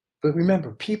 But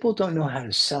remember, people don't know how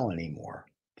to sell anymore.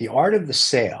 The art of the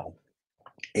sale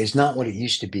is not what it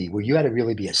used to be, where you had to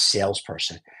really be a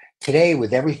salesperson. Today,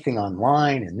 with everything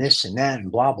online and this and that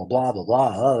and blah, blah, blah, blah,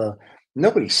 blah,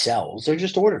 nobody sells. They're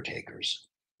just order takers.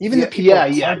 Even the Yeah, people yeah, at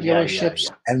yeah, car yeah, yeah, dealerships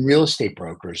yeah. and real estate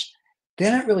brokers,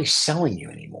 they're not really selling you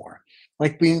anymore.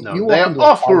 Like when No, you walk they're into a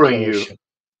car offering you. dealership,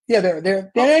 yeah, they're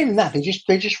Oh, not even that. They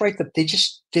just write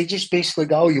they just basically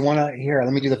go, oh, you want to here,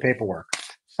 let me do the paperwork,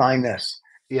 sign this.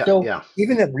 yeah, So yeah,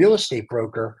 even the real estate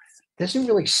broker doesn't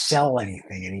really sell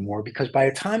anything anymore because by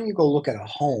the time you go look at a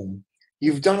home,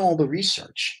 you've done all the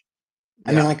research.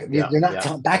 I mean, yeah, like yeah, they're not yeah,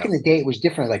 telling. Back yeah. in the day, it was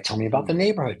different. Like, tell me about the Mm,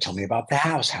 neighborhood, tell me about the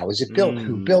house, how is it built,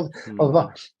 who mm, built, blah, blah, blah.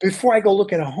 mm. Before I go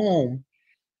look at a home,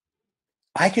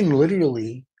 I can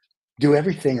literally do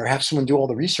everything or have someone do all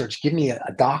the research. Give me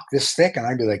a doc this thick, and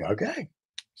I'd be like, okay.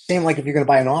 Same like if you're going to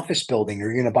buy an office building or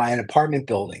you're going to buy an apartment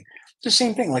building, it's the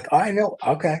same thing. Like I know,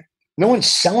 okay, no one's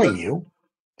selling But you;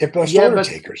 they're just yeah, order but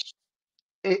takers.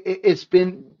 it's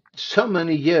been so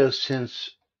many years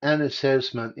since any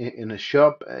salesman in a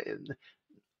shop.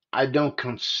 I don't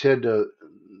consider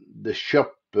the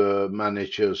shop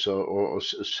managers or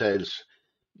sales.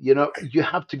 You know, Right. you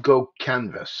have to go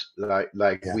canvas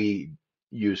like Yeah, we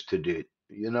used to do.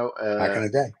 You know, back in the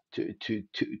day.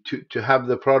 to have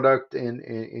the product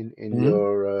Hmm.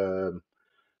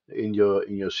 in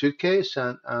your suitcase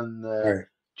and Right.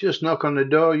 just knock on the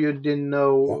door. You didn't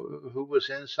Yeah. know who was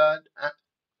inside.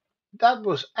 That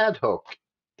was ad hoc.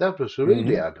 That was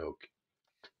really Hmm. ad hoc.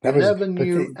 You That was, never but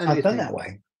knew it's not done anything. that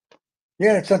way.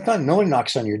 Yeah, it's not done. No one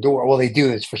knocks on your door. Well, they do.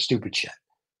 It's for stupid shit.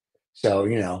 So,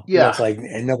 that's Yeah, like,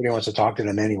 and nobody wants to talk to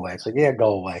them anyway. It's like, yeah,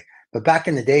 go away. But back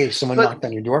in the day, if someone but knocked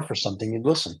on your door for something, you'd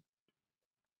listen.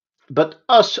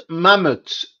 us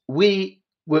mammoths, we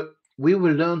will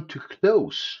learn to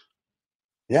close.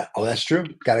 Yeah. Oh, that's true.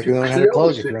 Got to To learn how to close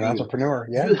close if a you're an deal. entrepreneur.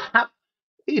 Yeah. You have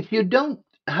if you don't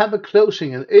have a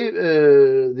closing, and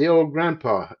the old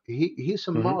grandpa, he's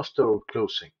a Hmm. master of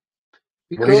closing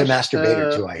Well, he's a because masturbator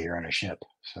too, I hear, on a ship.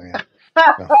 So, yeah.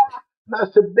 So,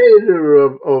 that's a better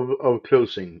of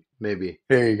closing, maybe,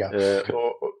 there you go. uh,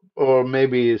 or or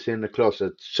maybe it's in the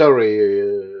closet.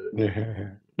 Sorry.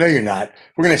 No, you're not.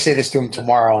 We're going to say this to him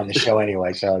tomorrow on the show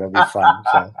anyway, so it'll be fun.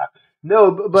 So,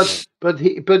 No, but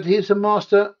he's a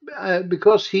master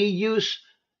because he use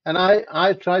and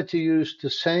I try to use the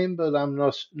same, but I'm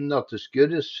not as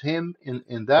good as him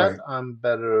in that. right, I'm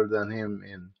better than him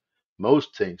in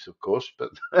most things, of course,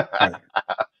 but right.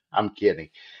 I'm kidding.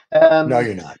 No, Um,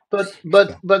 you're not. but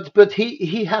So,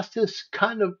 he has this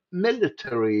kind of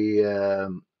military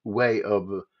way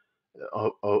of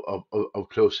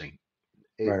closing.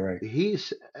 right, right,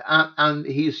 He's and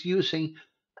he's using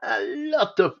a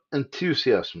lot of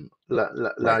enthusiasm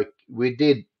right. like we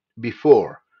did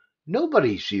before.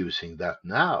 Nobody's using that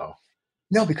now.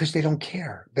 No, because they don't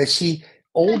care. But see,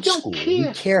 They old don't school, we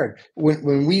care. cared.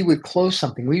 When we would close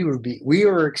something, we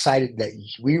were excited that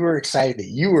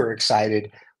you were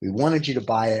excited. We wanted you to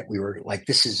buy it. We were like,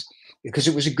 this is because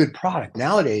it was a good product.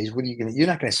 Nowadays, you're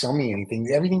not gonna sell me anything.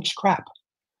 Everything's crap.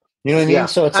 You know what I mean? Yeah,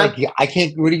 So it's like, yeah, I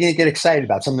can't, what are you gonna get excited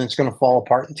about? Something that's gonna fall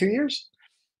apart in 2 years?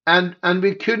 and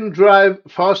we couldn't drive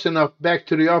fast enough back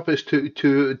to the office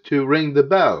to ring the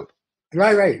bell.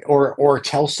 Right, right. Or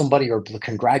tell somebody or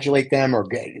congratulate them or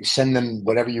send them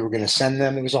whatever you were going to send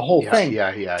them. It was a whole Yeah, thing.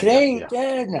 yeah, yeah, yeah, Today, yeah.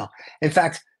 no. In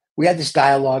fact, we had this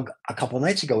dialogue a couple of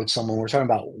nights ago with someone. We are talking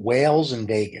about whales in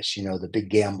Vegas, the big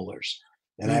gamblers.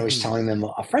 And I was Hmm. telling them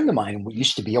a friend of mine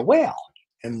used to be a whale.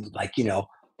 And like,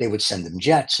 they would send them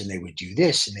jets and they would do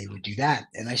this and they would do that.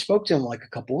 And I spoke to him like a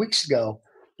couple of weeks ago.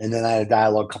 And then I had a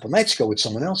dialogue a couple of nights ago with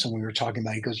someone else. And we were talking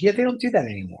about, he goes, yeah, they don't do that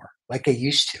anymore like they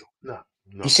used to. No,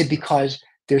 He no, said, no. because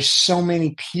there's so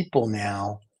many people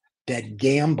now that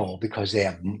gamble because they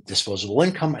have disposable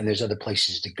income and there's other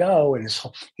places to go. And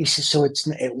he said, so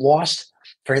it lost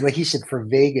for, like he said, for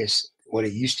Vegas, what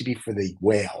it used to be for the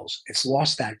whales, it's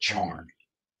lost that charm. Mm,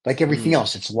 Like everything mm,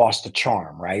 else, it's lost the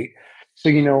charm, right? So,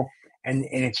 and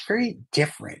it's very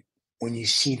different when you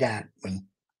see that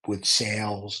with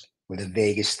sales. with a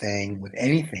Vegas thing, with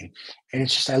anything. And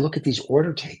it's just, I look at these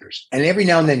order takers, and every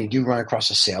now and then you do run across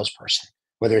a salesperson,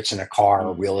 whether it's in a car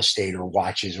or Mm. real estate or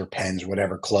watches or pens,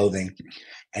 whatever, clothing.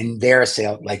 And they're a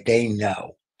sale, like they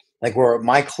know, like where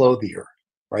my clothier,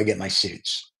 where I get my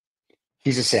suits,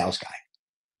 he's a sales guy,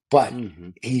 but Mm-hmm.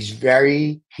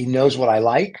 he knows what I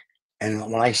like. And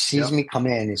when I sees Yeah. me come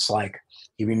in, it's like,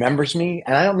 he remembers me.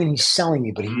 And I don't mean he's selling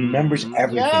me, but he remembers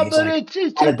everything. Yeah, He's but like,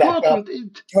 it's how to back up.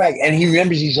 important. Right. And he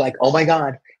remembers, he's like, oh my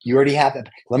God, you already have it.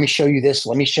 Let me show you this.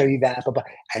 Let me show you that.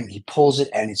 And he pulls it,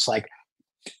 and it's like,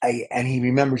 and he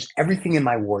remembers everything in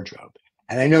my wardrobe.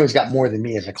 And I know he's got more than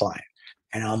me as a client.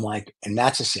 And I'm like, and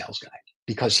that's a sales guy,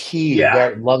 because he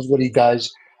Yeah. loves what he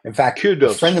does. In fact, a friend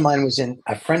Kudos. of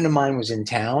mine was in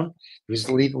town. He was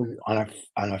leaving on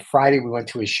a Friday. We went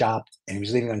to his shop, and he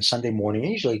was leaving on Sunday morning.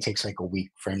 It usually takes like a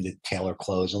week for him to tailor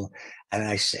clothes. And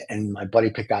I said, and my buddy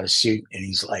picked out a suit, and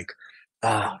he's like,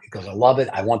 he goes, I love it.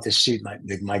 I want this suit.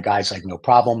 My guy's like, no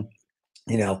problem.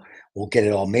 We'll get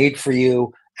it all made for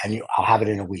you, and I'll have it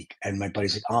in a week. And my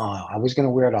buddy's like, oh, I was going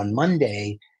to wear it on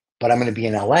Monday, but I'm going to be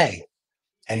in LA.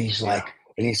 And he's Yeah. like,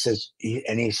 and he says,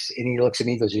 and he looks at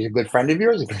me, he goes, he's a good friend of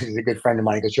yours? He goes, he's a good friend of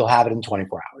mine. He goes, you'll have it in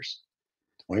 24 hours.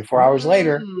 24 hours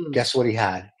later, Mm. guess what he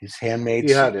had? His handmade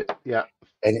He had suit. it. Yeah.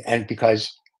 And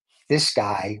because this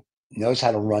guy knows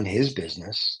how to run his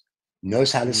business,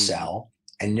 knows how to Mm-hmm. sell,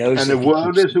 and knows And that a he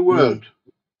word keeps is a me, word.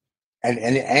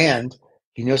 and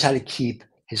he knows how to keep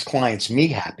his clients, me,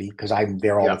 happy, because I'm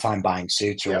there all Yeah. the time buying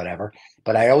suits or Yeah. whatever.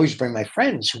 But I always bring my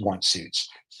friends who want suits.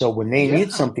 So when they need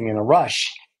Yeah. something in a rush,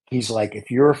 he's like,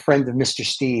 if you're a friend of Mr.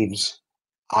 Steve's,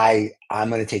 I'm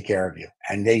going to take care of you.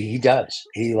 And he does.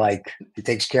 He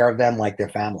takes care of them like their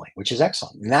family, which is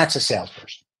excellent. And that's a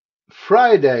salesperson.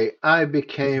 Friday, I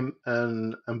became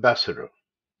an ambassador.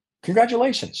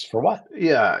 Congratulations. For what?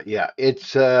 Yeah.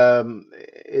 It's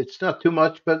not too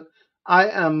much, but I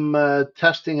am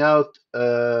testing out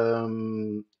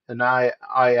an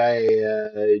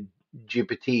AI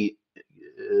GPT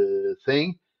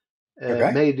thing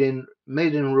Okay. made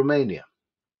in Romania.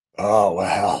 Oh,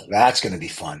 well, that's going to be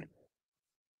fun.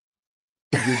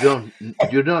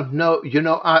 You don't know.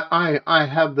 I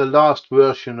have the last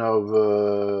version of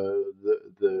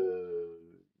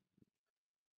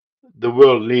the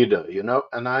world leader,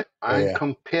 and I'm Yeah.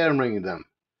 comparing them.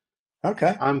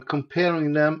 Okay.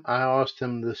 I asked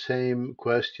them the same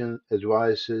question,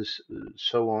 advices,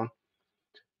 so on.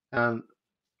 And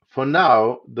for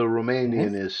now, the Hmm.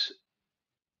 Romanian is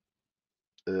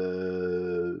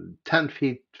 10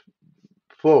 feet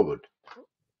forward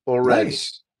already.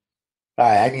 Nice. All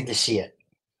right. I need to see it.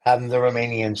 Having the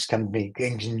Romanians come be.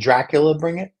 Can Dracula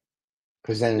bring it?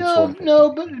 Because then it's No, worth it. no,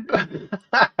 but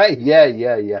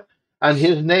yeah. And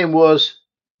his name was,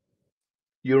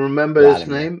 you remember his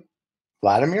Vladimir. name?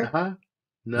 Vladimir? Uh-huh.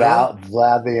 No,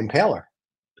 Vlad the Impaler.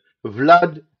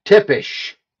 Vlad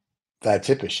Tepish. Vlad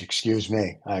Tipish, excuse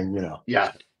me.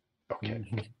 Yeah. Okay.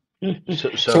 So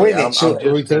So wait sorry, a minute. I'm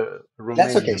just a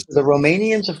That's okay. Romanian. So the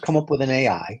Romanians have come up with an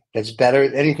AI that's better.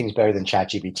 Anything's better than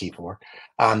ChatGPT 4.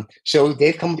 So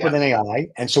they've come up with Yeah. an AI.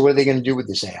 And so what are they going to do with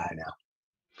this AI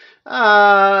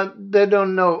now? They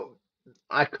don't know.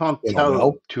 I can't They don't tell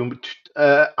know. too much.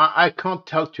 I can't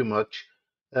tell too much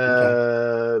Okay.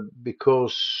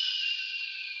 because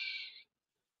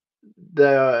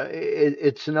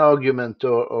it's an argument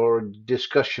or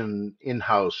discussion in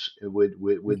house with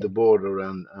Okay. the board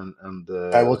and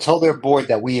I will tell their board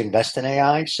that we invest in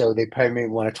AI. So they probably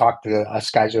want to talk to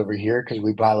us guys over here because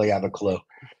we probably have a clue.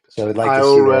 So I'd like to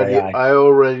see their AI. I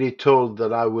already told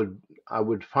that I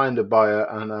would find a buyer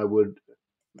and I would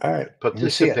All right. Let me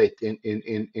see it. participate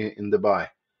in the buy Yeah,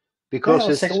 because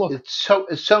let's take a look.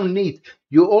 it's so neat.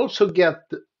 You also get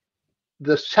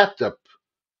the setup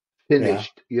Yeah.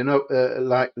 finished,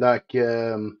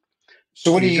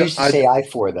 So what do you you do, use this AI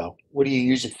for, though? What do you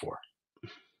use it for?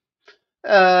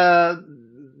 uh,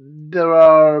 there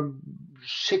are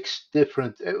six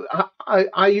different.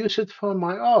 I use it for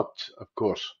my art, of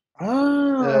course.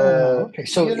 Oh, okay.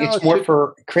 So You know, it's more to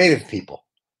for creative people.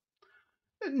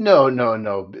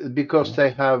 no, because Yeah.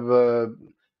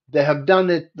 they have done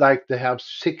it like they have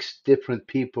six different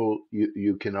people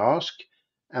you can ask,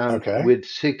 and Okay. with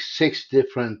six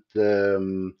different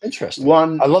Interesting.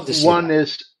 I love to see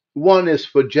that. one is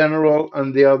for general,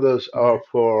 and the others are Okay.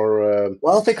 for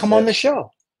Why don't they come uh, on the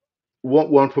show?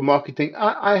 one for marketing.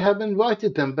 I have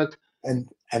invited them, but And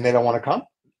they don't want to come?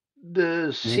 the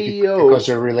Is it because CEO,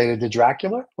 they're related to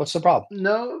Dracula? What's the problem?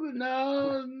 no,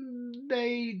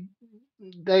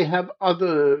 they have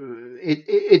other.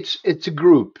 It's a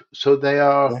group, so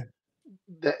Yeah.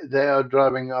 they are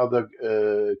driving other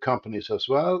companies as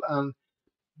well, and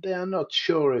they are not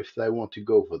sure if they want to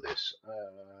go for this.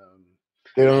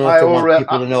 They don't know if I they want already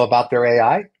people to know about their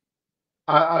AI.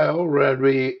 I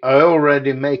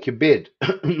already make a bid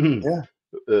Yeah,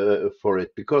 for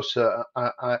it because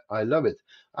I love it,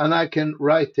 and I can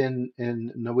write in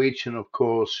Norwegian, of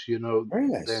course. very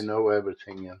They nice. know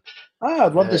everything, and Oh,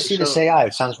 I'd love to see this so AI.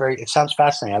 It sounds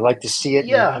fascinating. I'd like to see it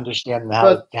and yeah, understand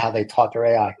but how they taught their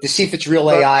AI to see if it's real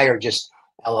but AI or just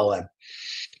LLM.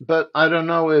 but I don't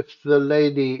know if the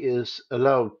lady is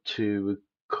allowed to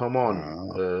come on.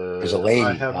 There's a I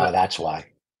lady. have a That's why.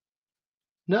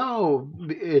 no.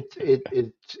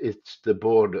 It's the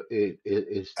board.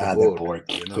 It's the The board. board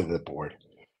to the board.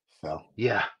 So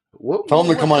Yeah. What tell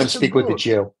them to come what on and does a speak with the board?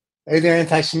 Jew. Hey, they're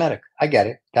anti-Semitic. I get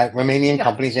it. That Romanian Yeah.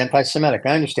 company's anti-Semitic.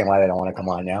 I understand why they don't want to come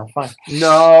on now. Fine.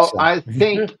 No, So I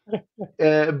think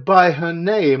by her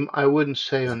name, I wouldn't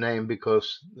say her name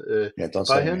because yeah, don't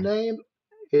say by her her name. name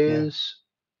Yeah, is,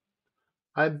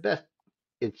 I bet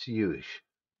it's Jewish.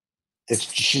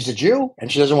 she's a Jew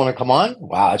and she doesn't want to come on.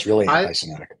 Wow, that's really I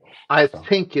anti-Semitic. I So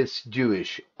think it's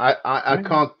Jewish. I yeah.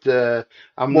 can't.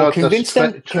 I'm Well, not as convince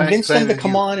them to trained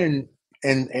come Jew. on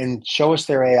and show us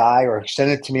their AI or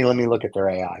send it to me. Let me look at their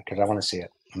AI because I want to see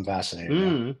it. I'm fascinated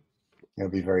now. Mm. It'll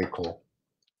be very cool.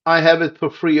 I have it for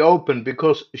free open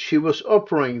because she was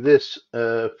offering this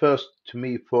first to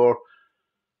me for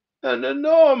an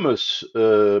enormous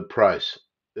price.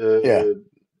 Yeah, Uh,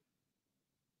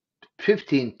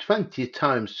 15, 20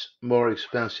 times more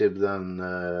expensive than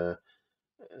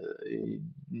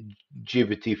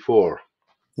GPT-4.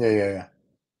 yeah.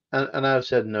 And I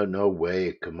said, no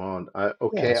way, come on. Yeah,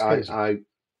 Okay, it's crazy.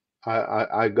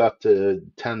 I got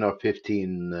 10 or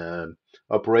 15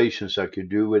 operations I could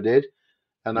do with it.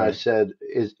 And I Right. said,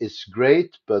 it's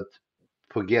great, but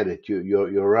forget it.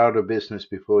 You're out of business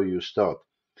before you start.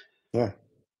 Yeah.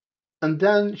 And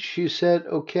then she said,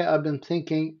 okay, I've been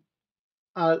thinking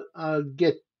I'll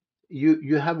get you.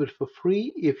 You have it for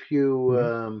free Hmm.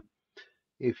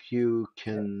 if you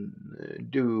can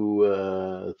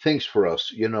do things for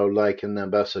us, like an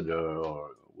ambassador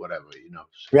or whatever.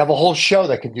 We have a whole show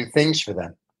that can do things for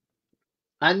them.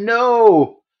 I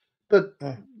know, but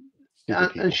Eh,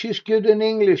 stupid and people. she's good in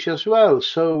English as well.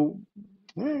 So,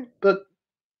 Eh. but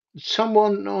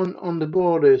someone on the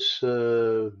board is.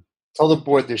 Tell the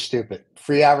board they're stupid.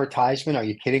 Free advertisement? Are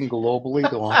you kidding? Globally,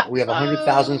 we have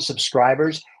 100,000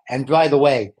 subscribers. And by the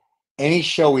way, any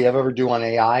show we ever do on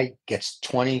AI gets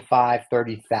 25,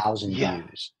 30,000 Yeah,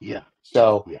 views. yeah, yeah,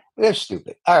 So yeah. they're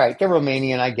stupid. All right, they're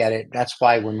Romanian. I get it. That's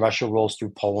why when Russia rolls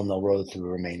through Poland, they'll roll through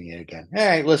Romania again. All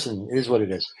right, listen, it is what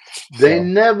it is. So, They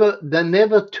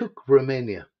never took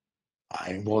Romania.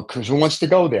 well, because who wants to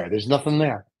go there? There's nothing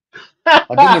there.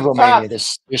 I've been to Romania.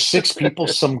 There's 6 people,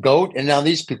 some goat, and now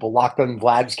these people locked in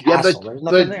Vlad's Yeah, castle. There's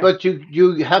nothing there. but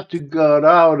you have to go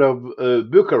out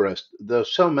of Bucharest.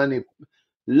 There's so many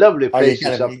lovely Oh, you places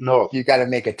gotta up north. you gotta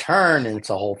make a turn, and it's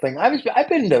a whole thing. I've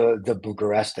been to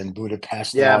Bucharest and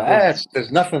Budapest and all Yeah, that. but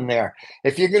There's nothing there.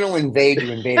 If you're going to invade,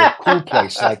 you invade a cool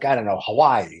place like I don't know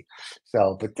Hawaii.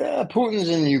 So, but Putin's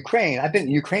in Ukraine.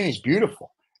 Ukraine is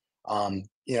beautiful.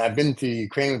 I've been to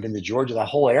Ukraine. I've been to Georgia. That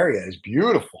whole area is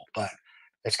beautiful, but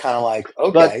it's kind of like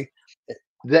but okay,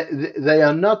 they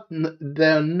are not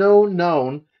they are no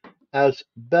known as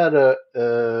better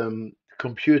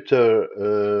computer.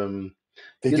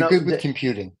 they You do know good with they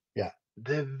computing. Yeah,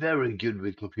 they're very good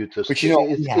with computers. but you know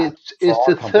what we have for It's our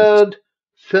the companies.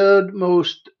 third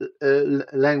most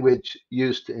language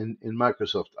used in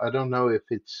Microsoft. I don't know if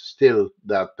it's still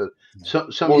that, but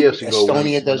some Well, years ago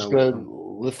Estonia when does I was good. on.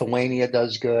 Lithuania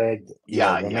does good.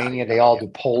 Yeah, Romania, yeah, they all yeah, do.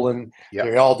 Poland, yeah,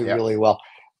 they all do yeah. really well.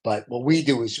 But what we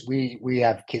do is we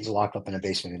have kids locked up in a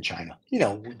basement in China.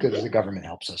 Because the government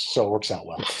helps us, so it works out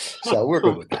well. So we're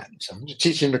good with that. So I'm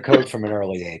teaching the code from an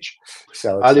early age.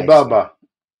 So it's nice. Alibaba.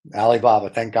 Alibaba,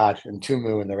 thank God, and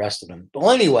Tumu and the rest of them. But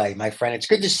anyway, my friend, it's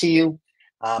good to see you.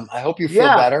 I hope you feel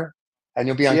Yeah, better, and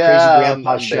you'll be on Crazy yeah.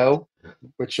 Grandpa's I'm a bit. show,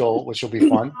 which will be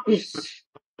fun.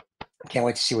 Can't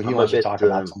wait to see what he I'm a wants to bit. talk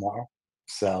about tomorrow.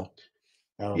 So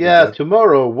that'll be Yeah, good.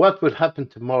 tomorrow. What will happen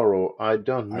tomorrow? I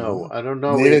don't I don't know. know. I don't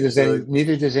know if.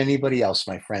 Neither does anybody else,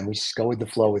 my friend. We just go with the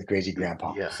flow with Crazy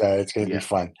Grandpa. Yeah, So it's going to be yeah,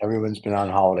 fun. Everyone's been on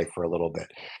holiday for a little bit.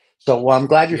 So I'm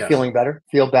glad you're yeah. feeling better.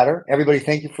 Feel better. Everybody,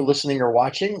 thank you for listening or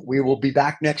watching. We will be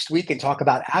back next week and talk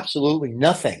about absolutely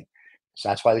nothing. So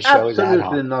that's why the show is ad Absolutely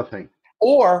hoc. nothing.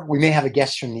 Or we may have a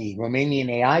guest from the Romanian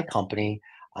AI company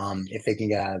if they can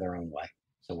get out of their own way.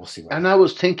 So we'll see what And I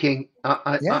was happens. thinking,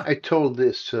 Yeah. I told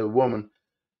this woman,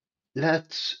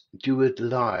 let's do it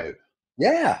live.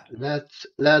 Yeah. That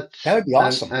Let's would be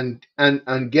awesome.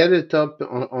 and get it up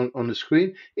on the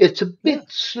screen. It's a Yeah. bit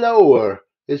slower.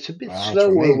 It's a bit Well, it's slower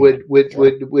Romania. Sure.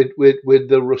 with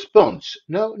the response.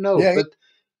 No, Yeah, but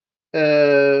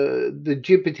the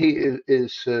GPT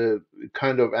is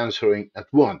kind of answering at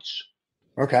once.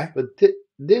 okay. But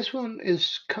this one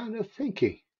is kind of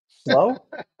thinking. Slow?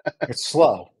 It's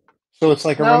slow. So it's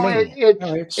like a No, Romanian.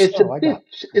 No, it's it's a slow. I got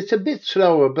bit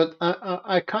slower, but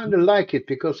I kind of like it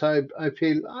because I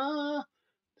feel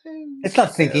It's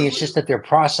not thinking, it's they're- just that their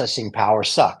processing power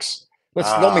sucks.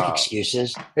 Don't make ah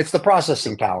excuses. It's the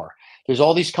processing okay, power. There's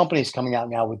all these companies coming out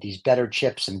now with these better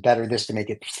chips and better this to make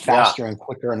it yeah, faster and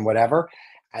quicker and whatever.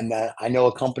 And I know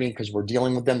a company because we're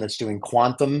dealing with them that's doing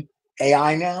quantum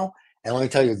AI now. And let me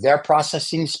tell you, their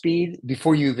processing speed,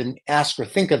 before you even ask or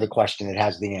think of the question, it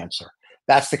has the answer.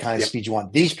 That's the kind of yeah. speed you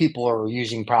want. These people are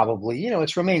using probably,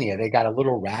 it's Romania. They got a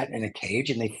little rat in a cage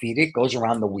and they feed it, goes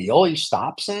around the wheel, he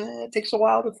stops, and it takes a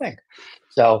while to think.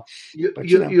 So, but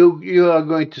You are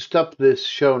going to stop this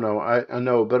show now. I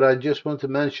know, but I just want to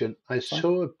mention I it's fine.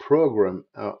 saw a program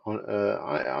on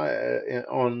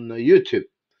YouTube.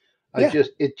 Yeah, It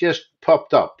just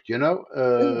popped up,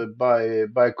 yeah. by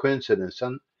coincidence,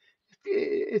 and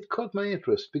it caught my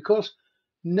interest because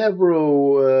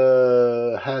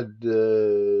Nevro had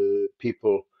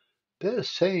people. They're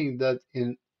saying that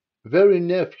in very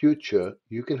near future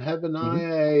you can have an Hmm.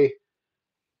 IA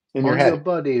In your on your head.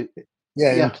 body,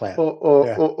 Yeah, yeah, implant.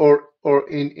 Yeah, or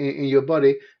in your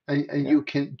body, and yeah, you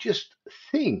can just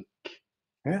think,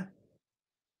 yeah.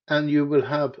 and you will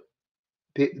have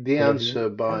the Whatever you, answer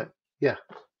yeah, by, yeah.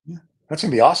 yeah. That's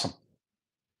gonna be awesome.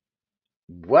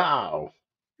 Wow.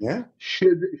 Yeah.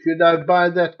 Should I buy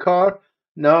that car?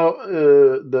 No,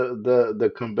 the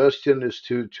combustion is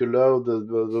too low.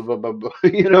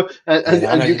 Yeah, no,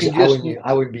 I'm And not you using. can just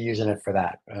I wouldn't be using it for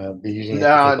that. Be using it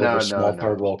to no take over no no small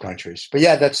third no. world countries. But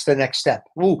yeah, that's the next step.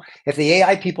 Ooh, if the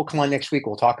AI people come on next week,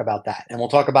 we'll talk about that, and we'll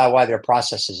talk about why their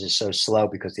processes is so slow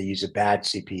because they use a bad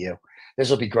CPU.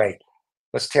 This will be great.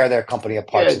 Let's tear their company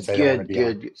apart since Good they don't want to good be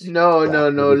on. good. No So no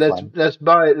it'll no. be fun. Let's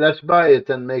buy it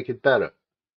and make it better.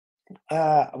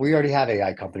 We already have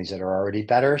AI companies that are already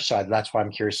better, so that's why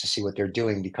I'm curious to see what they're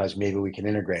doing because maybe we can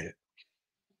integrate it.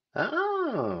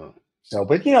 Oh So,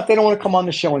 but if they don't want to come on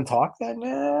the show and talk,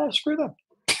 then screw them.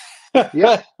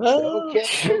 yeah. Okay.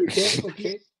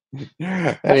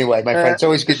 Anyway, my friend, it's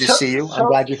always good to So see you. I'm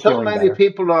glad you're so feeling many better.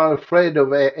 people are afraid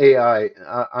of AI.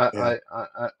 Yeah,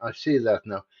 I see that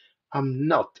now. I'm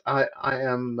not. I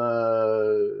am.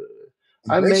 I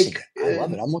embracing make. it. I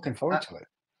love it. I'm looking forward Uh, to it.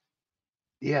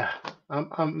 yeah.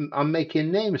 I'm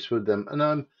making names with them, and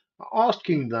I'm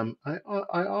asking them. I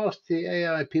asked the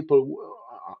AI people,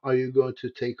 "Are you going to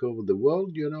take over the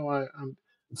world?"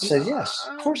 It I'm, says yes.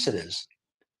 Of course it I'm is.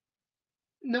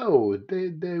 no, they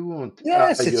won't.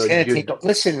 Yes, it's going to take.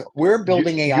 Listen, we're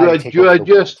building AI to take over the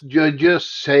world. You're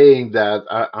just saying that.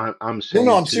 I'm No, no,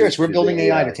 saying I'm serious. We're to the building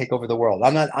AI to AI. take over the world.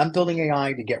 I'm not. I'm building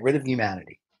AI to get rid of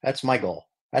humanity. That's my goal.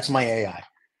 That's my AI.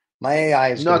 My AI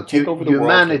is going to Not take over the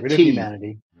world, get rid of humanity.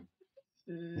 humanity.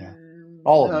 Yeah,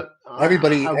 all of them. No, I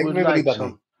would Everybody like but me.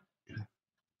 some.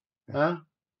 Huh?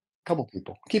 A couple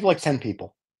people. Keep like 10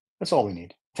 people. That's all we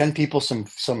need. 10 people, some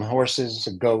horses,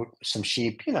 a goat, some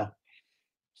sheep.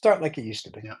 Start like it used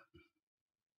to be. Yeah,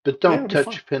 but Yeah, don't it'll be fun.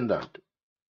 touch Finland.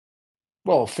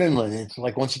 Well, Finland, it's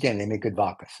like once again they make good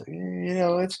vodka. So,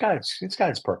 it's got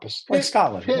its purpose. Like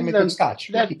Scotland, they make good Finland.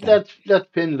 Scotch. We keep them.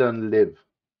 Let Finland live.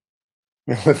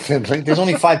 Finland, there's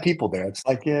only 5 people there. It's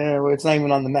like well, it's not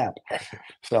even on the map.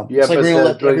 So Yeah, it's like we're but gonna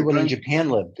let everyone in Japan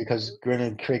live because we're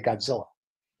gonna create Godzilla.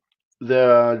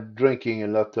 they're drinking a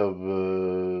lot of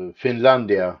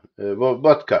Finlandia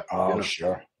vodka. Oh,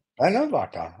 sure. I know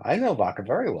vodka. I know vodka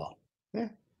very well. Yeah.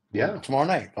 Well, Yeah. tomorrow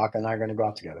night, vodka and I are going to go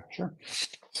out together. Sure.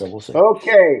 So we'll see.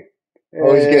 Okay.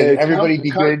 Always good. Everybody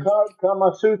be good.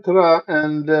 Kama Sutra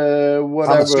and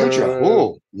Kama Sutra. whatever.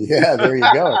 Ooh, yeah, there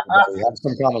you go, everybody. Have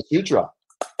some Kama Sutra.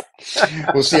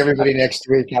 We'll see everybody next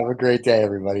week. Have a great day,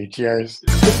 everybody. Cheers.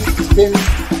 Fin-